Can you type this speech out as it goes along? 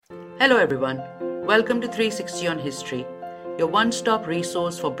Hello everyone. Welcome to 360 on History, your one-stop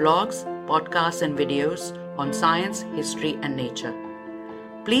resource for blogs, podcasts and videos on science, history and nature.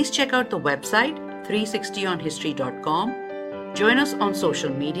 Please check out the website 360onhistory.com, join us on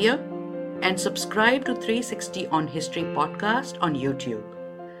social media and subscribe to 360 on History podcast on YouTube.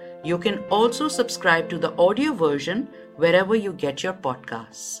 You can also subscribe to the audio version wherever you get your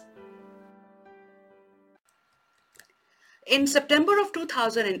podcasts. In September of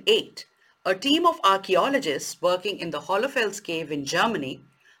 2008, a team of archaeologists working in the Hohlefels cave in Germany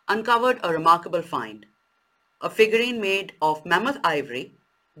uncovered a remarkable find, a figurine made of mammoth ivory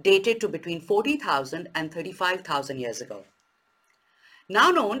dated to between 40,000 and 35,000 years ago. Now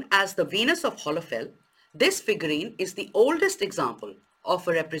known as the Venus of Hohlefels, this figurine is the oldest example of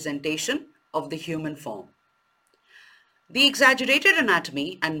a representation of the human form. The exaggerated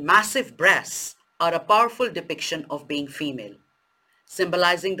anatomy and massive breasts are a powerful depiction of being female,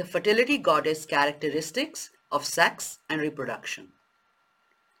 symbolizing the fertility goddess characteristics of sex and reproduction.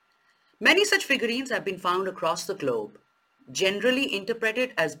 Many such figurines have been found across the globe, generally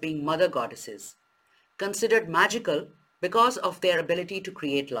interpreted as being mother goddesses, considered magical because of their ability to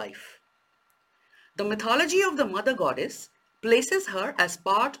create life. The mythology of the mother goddess places her as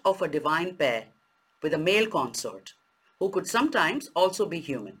part of a divine pair with a male consort, who could sometimes also be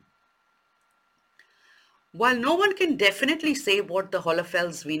human. While no one can definitely say what the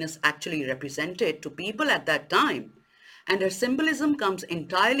Hohlefels Venus actually represented to people at that time, and her symbolism comes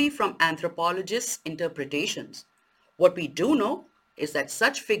entirely from anthropologists' interpretations, what we do know is that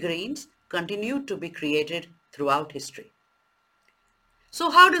such figurines continued to be created throughout history.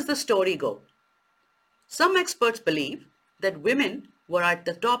 So how does the story go? Some experts believe that women were at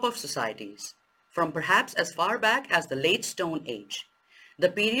the top of societies, from perhaps as far back as the late Stone Age, the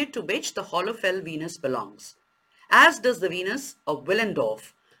period to which the Hohlefels Venus belongs, as does the Venus of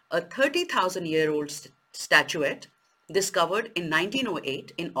Willendorf, a 30,000-year-old statuette discovered in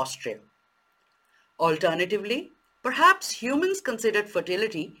 1908 in Austria. Alternatively, perhaps humans considered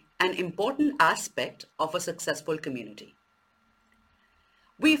fertility an important aspect of a successful community.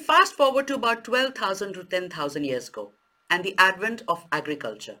 We fast forward to about 12,000 to 10,000 years ago and the advent of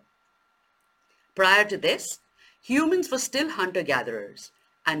agriculture. Prior to this, humans were still hunter-gatherers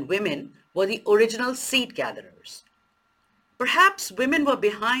and women were the original seed gatherers. Perhaps women were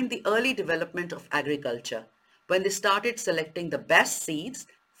behind the early development of agriculture when they started selecting the best seeds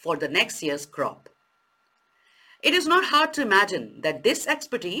for the next year's crop. It is not hard to imagine that this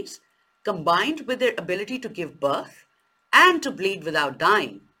expertise, combined with their ability to give birth and to bleed without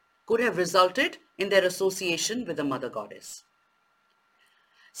dying, could have resulted in their association with the mother goddess.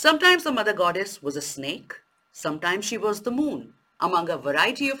 Sometimes the mother goddess was a snake, sometimes she was the moon, among a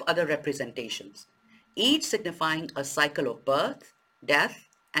variety of other representations, each signifying a cycle of birth, death,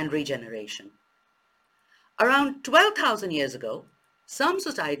 and regeneration. Around 12,000 years ago, some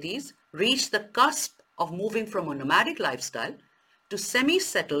societies reached the cusp of moving from a nomadic lifestyle to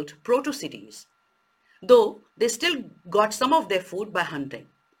semi-settled proto-cities, though they still got some of their food by hunting.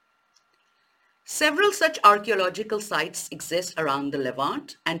 Several such archaeological sites exist around the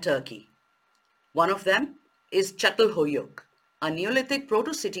Levant and Turkey. One of them is Çatalhöyük, a Neolithic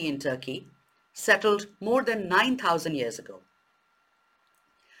proto-city in Turkey, settled more than 9,000 years ago.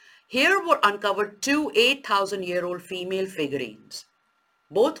 Here were uncovered two 8,000-year-old female figurines,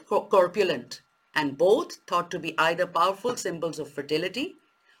 both corpulent and both thought to be either powerful symbols of fertility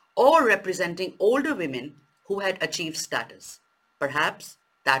or representing older women who had achieved status, perhaps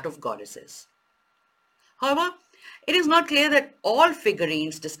that of goddesses. However, it is not clear that all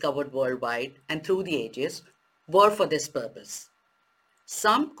figurines discovered worldwide and through the ages were for this purpose.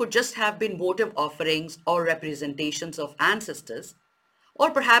 Some could just have been votive offerings or representations of ancestors,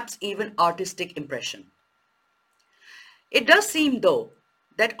 or perhaps even artistic impression. It does seem, though,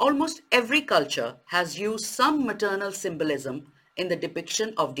 that almost every culture has used some maternal symbolism in the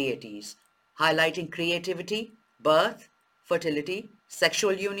depiction of deities, highlighting creativity, birth, fertility,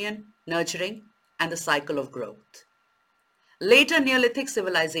 sexual union, nurturing, and the cycle of growth. Later Neolithic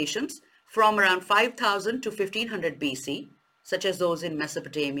civilizations from around 5000 to 1500 BC, such as those in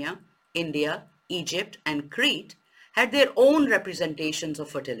Mesopotamia, India, Egypt, and Crete, had their own representations of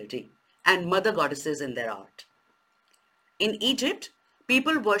fertility and mother goddesses in their art. In Egypt,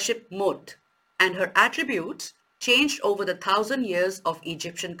 people worshipped Mut, and her attributes changed over the 1,000 years of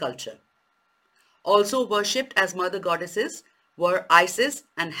Egyptian culture. Also worshipped as mother goddesses were Isis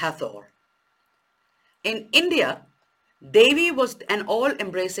and Hathor. In India, Devi was an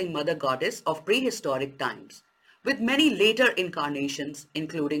all-embracing mother goddess of prehistoric times, with many later incarnations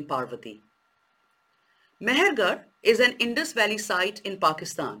including Parvati. Mehergarh is an Indus Valley site in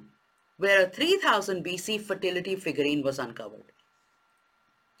Pakistan, where a 3000 BC fertility figurine was uncovered.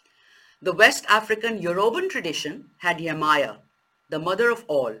 The West African Yoruban tradition had Yemaya, the mother of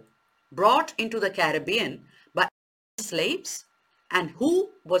all, brought into the Caribbean by slaves and who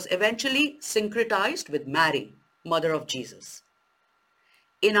was eventually syncretized with Mary, mother of Jesus.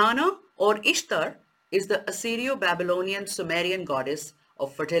 Inanna or Ishtar is the Assyrio-Babylonian Sumerian goddess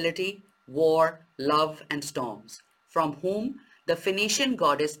of fertility, war, love, and storms, from whom the Phoenician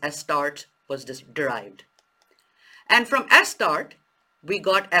goddess Astarte was derived. And from Astarte, we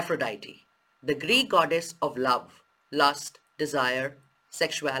got Aphrodite, the Greek goddess of love, lust, desire,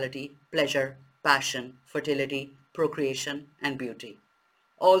 sexuality, pleasure, passion, fertility, procreation, and beauty,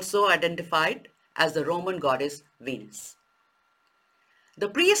 also identified as the Roman goddess Venus. The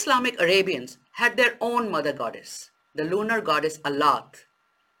pre-Islamic Arabians had their own mother goddess, the lunar goddess Allat,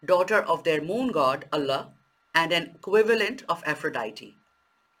 daughter of their moon god Allah, and an equivalent of Aphrodite.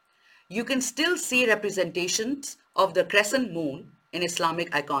 You can still see representations of the crescent moon in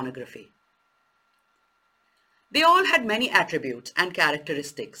Islamic iconography. They all had many attributes and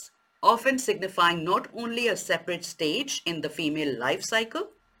characteristics, often signifying not only a separate stage in the female life cycle,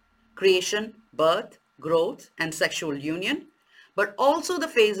 creation, birth, growth, and sexual union, but also the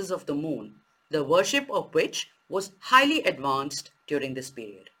phases of the moon, the worship of which was highly advanced during this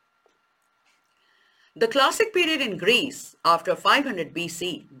period. The classic period in Greece after 500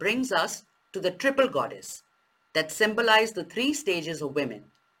 BC brings us to the triple goddess that symbolized the three stages of women,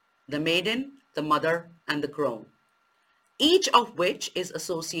 the maiden, the mother, and the crone, each of which is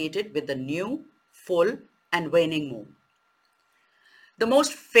associated with the new, full, and waning moon. The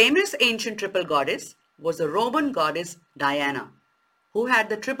most famous ancient triple goddess was the Roman goddess Diana, who had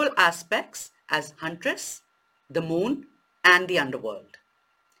the triple aspects as huntress, the moon, and the underworld.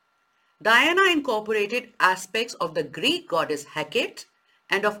 Diana incorporated aspects of the Greek goddess Hecate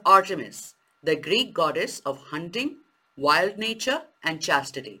and of Artemis, the Greek goddess of hunting, wild nature, and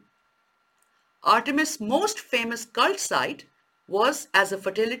chastity. Artemis' most famous cult site was as a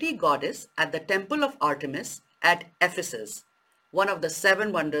fertility goddess at the Temple of Artemis at Ephesus, one of the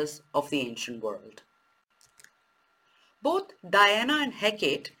seven wonders of the ancient world. Both Diana and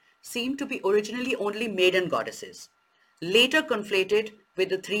Hecate seem to be originally only maiden goddesses, later conflated with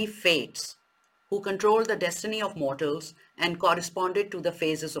the three Fates, who controlled the destiny of mortals and corresponded to the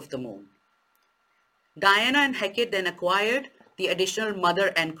phases of the moon. Diana and Hecate then acquired the additional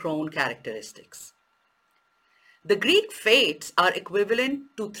mother and crone characteristics. The Greek Fates are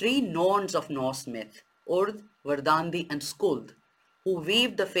equivalent to three Norns of Norse myth, Urd, Verdandi, and Skuld, who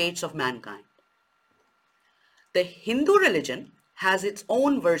weave the fates of mankind. The Hindu religion has its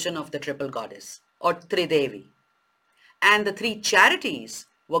own version of the triple goddess, or Tridevi, and the three charities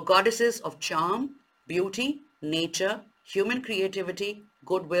were goddesses of charm, beauty, nature, human creativity,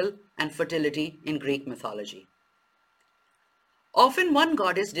 goodwill, and fertility in Greek mythology. Often one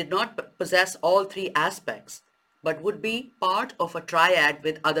goddess did not possess all three aspects, but would be part of a triad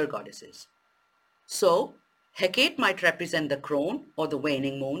with other goddesses. So, Hecate might represent the crone or the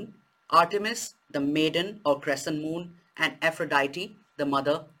waning moon, Artemis the maiden or crescent moon, and Aphrodite the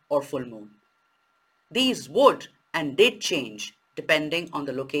mother or full moon. These would and did change depending on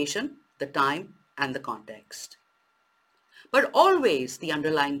the location, the time, and the context. But always the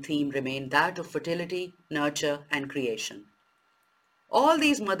underlying theme remained that of fertility, nurture, and creation. All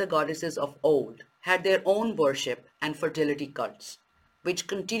these mother goddesses of old had their own worship and fertility cults, which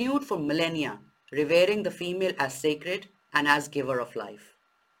continued for millennia, revering the female as sacred and as giver of life.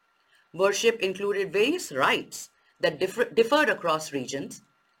 Worship included various rites that differed across regions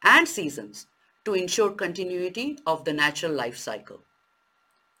and seasons to ensure continuity of the natural life cycle.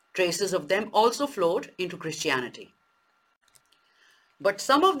 Traces of them also flowed into Christianity. But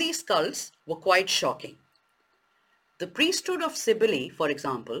some of these cults were quite shocking. The priesthood of Cybele, for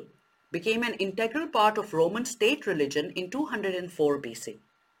example, became an integral part of Roman state religion in 204 BC.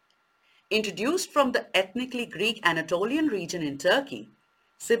 Introduced from the ethnically Greek Anatolian region in Turkey,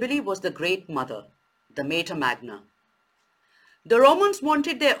 Cybele was the Great Mother, the Mater Magna. The Romans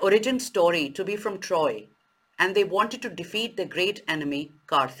wanted their origin story to be from Troy, and they wanted to defeat the great enemy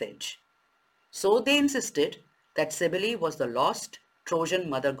Carthage. So they insisted that Cybele was the lost Trojan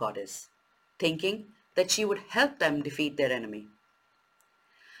mother goddess, thinking that she would help them defeat their enemy.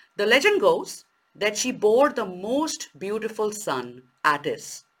 The legend goes that she bore the most beautiful son,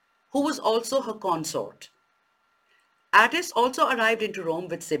 Attis, who was also her consort. Attis also arrived into Rome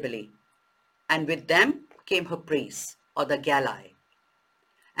with Cybele, and with them came her priests, or the Galli.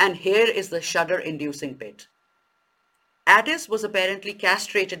 And here is the shudder-inducing bit. Attis was apparently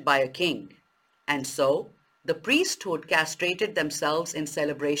castrated by a king, and so the priesthood castrated themselves in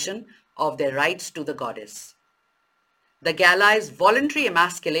celebration of their rights to the goddess. The Galai's voluntary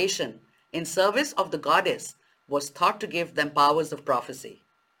emasculation in service of the goddess was thought to give them powers of prophecy.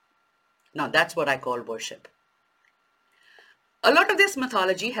 Now that's what I call worship. A lot of this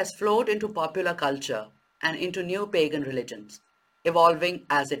mythology has flowed into popular culture and into new pagan religions, evolving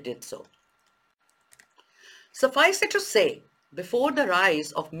as it did so. Suffice it to say, before the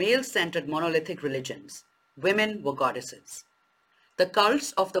rise of male-centered monolithic religions, women were goddesses. The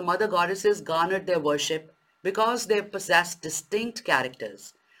cults of the mother goddesses garnered their worship because they possessed distinct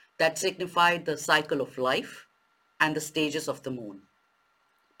characters that signified the cycle of life and the stages of the moon.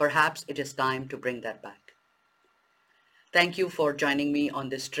 Perhaps it is time to bring that back. Thank you for joining me on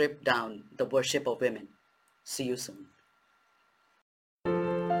this trip down the worship of women. See you soon.